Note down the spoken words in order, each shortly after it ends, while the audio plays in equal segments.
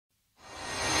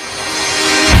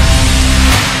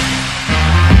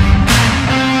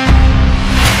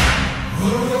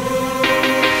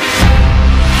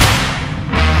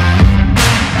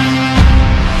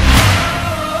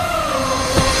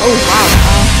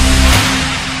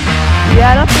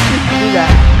Yeah, I don't think we should do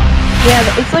that.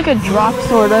 Yeah, it's like a drop,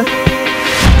 sorta.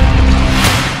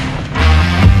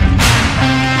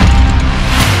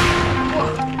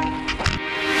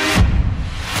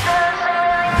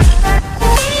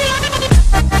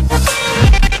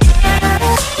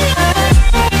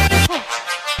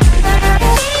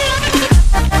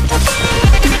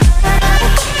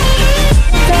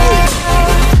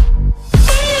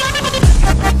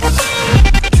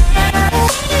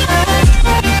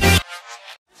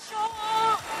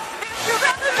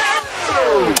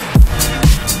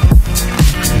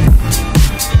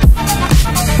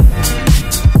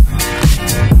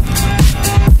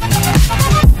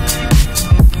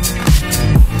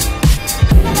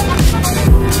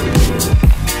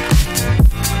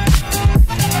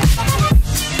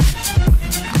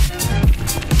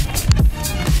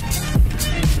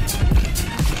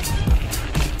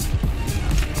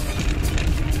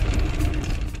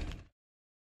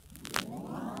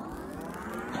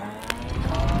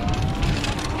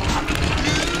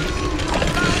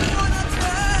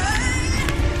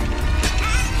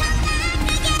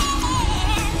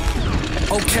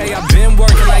 Okay, I've been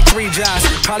working like 3 jobs.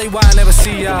 Probably why I never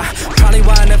see ya. Probably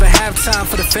why I never have time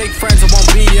for the fake friends that won't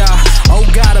be ya. Oh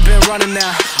God, I've been running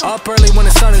now. Up early when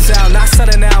the sun is out. Not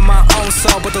setting out my own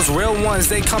soul, but those real ones,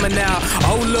 they coming out.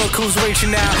 Oh look who's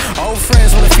reaching out. Old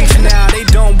friends wanna feature now. They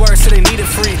don't work so they need it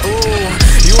free. Ooh,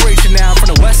 you reaching out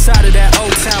from the west side of that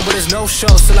old town where there's no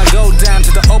shows till I go down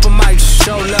to the open mic to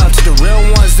show love to the real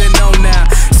ones they know now.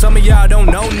 Some of y'all don't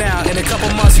know now. In a couple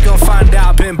months you gon' find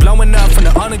out. Been blowing up from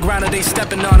the underground and they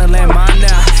stepping on a landmine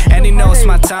now. And he knows it's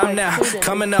my time now.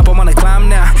 Coming up, I'm on a climb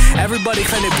now. Everybody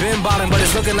claim they been ballin', but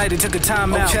it's looking like they took a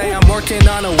time out. Okay, I'm working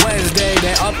on a Wednesday,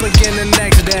 then up again the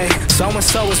next day.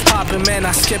 So-and-so is poppin', man,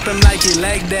 I skip him like he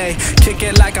leg day. Kick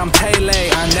it like I'm Pele,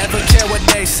 I never care what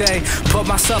they say. Put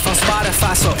myself on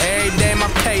Spotify, so every day my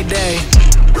payday.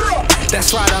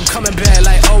 That's right, I'm coming back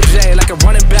like OJ, like a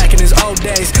running back in his old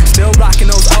days. Still rocking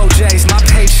those OJs. My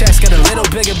paychecks get a little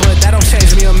bigger, but that don't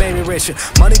change me or make me richer.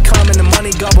 Money come and the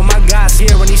money go, but my God's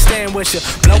here and he's staying with you.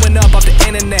 Blowing up off the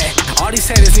internet. All these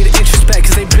haters need to introspect,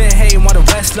 cause they been hating while the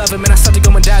rest love him. And I start to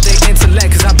go and die their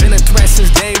intellect, cause I've been a threat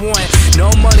since day one.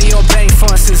 No money or bank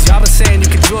funds, since y'all been saying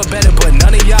you can do it better, but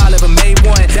none of y'all ever made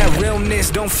one. That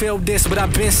realness, don't feel this, but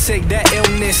I've been sick, that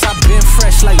illness. I've been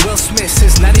fresh like Will Smith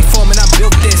since 94, man, I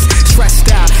built this.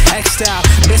 Stressed out, X'd out,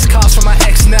 missed calls from my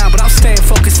ex now, but I'm staying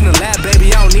focused in the lab,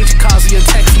 baby. I don't need your calls or your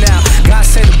texts now. God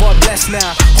say the boy blessed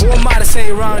now. Who am I to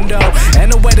say Rondo?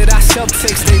 And the way that I sell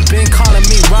ticks, they been calling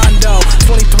me Rondo.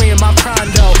 23 in my prime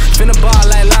though, finna ball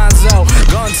like Lonzo.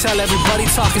 Go and tell everybody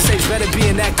talking stage better be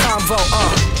in that convo.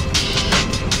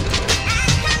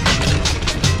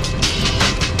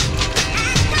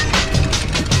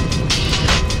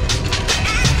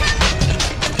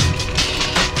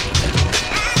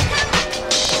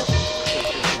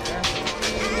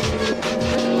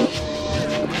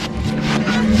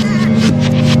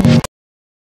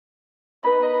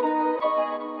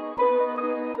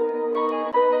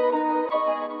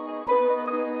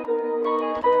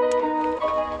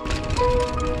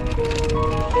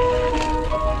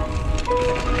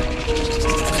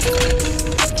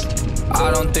 I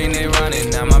don't think they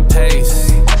running at my pace.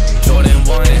 Jordan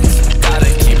 1s, gotta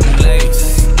keep them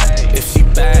laced. If she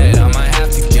bad, I might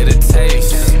have to get a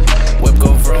taste. Whip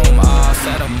go vroom, I'll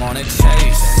set them on a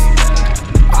chase.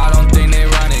 I don't think they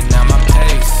running at my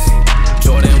pace.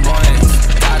 Jordan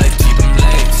 1s, gotta keep them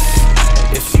laced.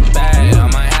 If she bad, I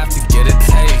might have to get a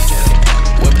taste.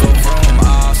 Whip go vroom,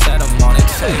 I'll set them on a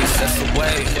chase. That's the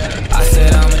way. I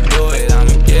said I'ma do it,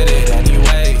 I'ma get it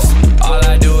anyways. All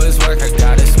I do is work, I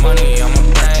got this money on my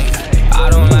brain. I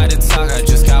don't like to talk, I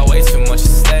just got way too much at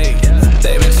stake.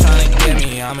 They been trying to get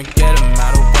me, I'ma get them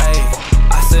out of the way.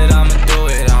 I said I'ma do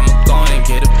it, I'ma go and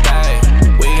get it back.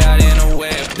 We got in a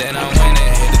whip, then I went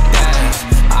and hit the dash.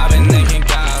 I've been thanking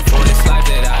God for this life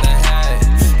that I done had.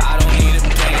 I don't need a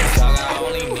dance, dog, I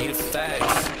only need a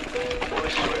facts.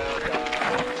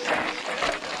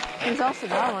 There's also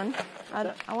that one.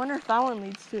 I wonder if that one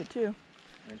leads to it too. You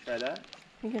wanna try that?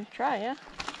 You can try, yeah.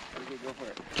 Okay, go for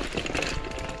it.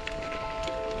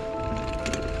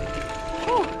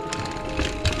 Whew.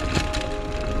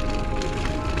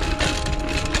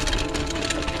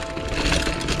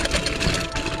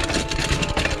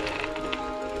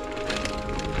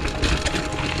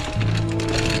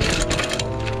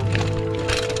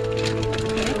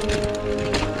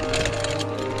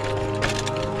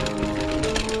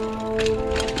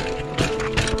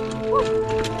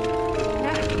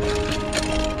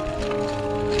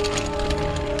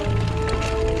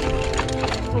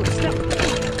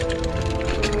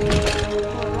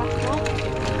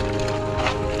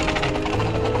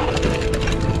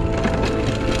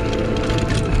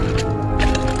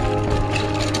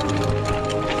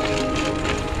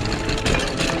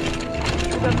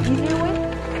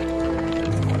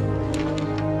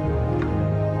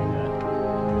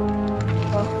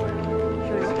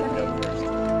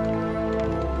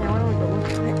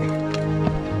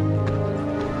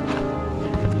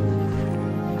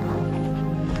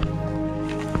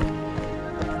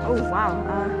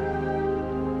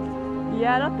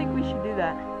 Yeah, I don't think we should do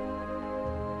that.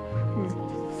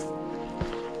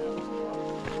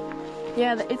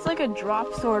 Yeah, it's like a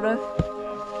drop, sort of.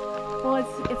 Well,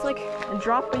 it's like a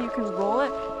drop, but you can roll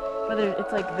it, but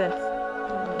it's like this.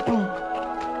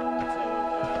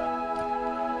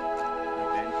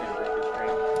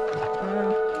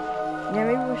 Yeah,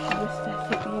 maybe we should just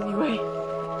take the easy way.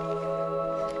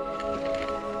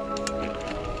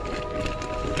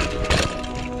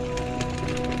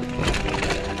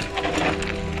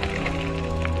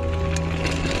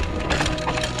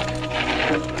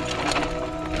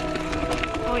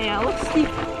 Oh yeah, it looks steep.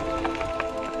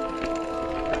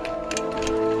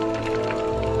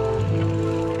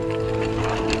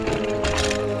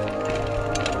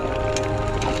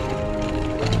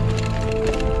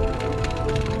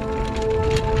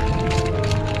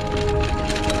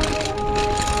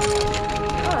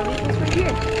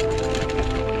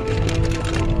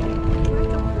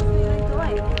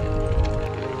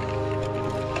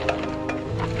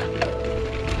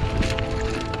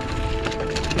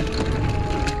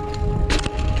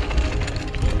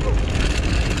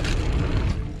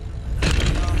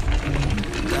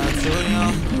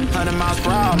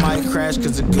 Might crash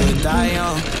cause a good die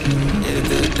young. Yeah, the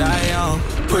good die young.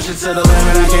 Push it to the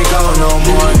limit, I can't go no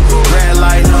more. Red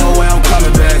light, no way, I'm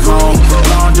coming back home.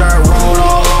 Long dirt road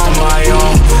all on my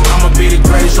own. I'ma be the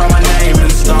greatest, write my name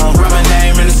in the stone. Write my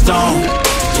name in the stone.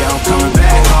 Yeah, I'm coming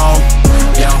back home.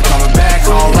 Yeah, I'm coming back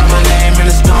home. Write my name in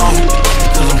the stone.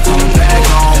 Cause I'm coming back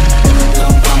home. Cause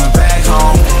I'm coming back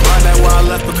home. Run that where I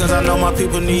left because I know my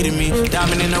people needed me.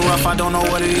 Diamond in the rough, I don't know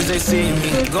what it is they see in me.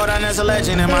 Go down as a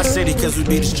legend in my city cause we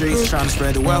beat the streets. Trying to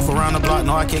spread the wealth around the block,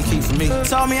 no I can't keep for me.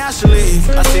 Told me I should leave,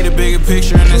 I see the bigger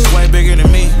picture and it's way bigger than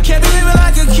me. Can't be living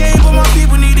like a king, but my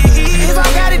people need to eat. If I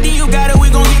got it, then you got it, we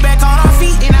gon' get back on our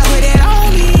feet. And I put it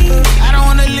on me. I don't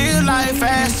wanna live life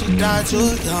fast, or die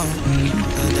too young.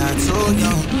 Or die too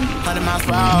young. 100 miles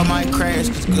per hour might crash,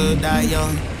 cause good die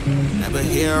young. But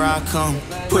here I come.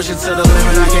 Push it to the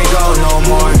limit, I can't go no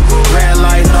more. Red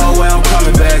light, no way, I'm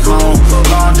coming back home.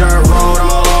 Long dirt road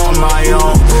all on my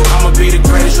own.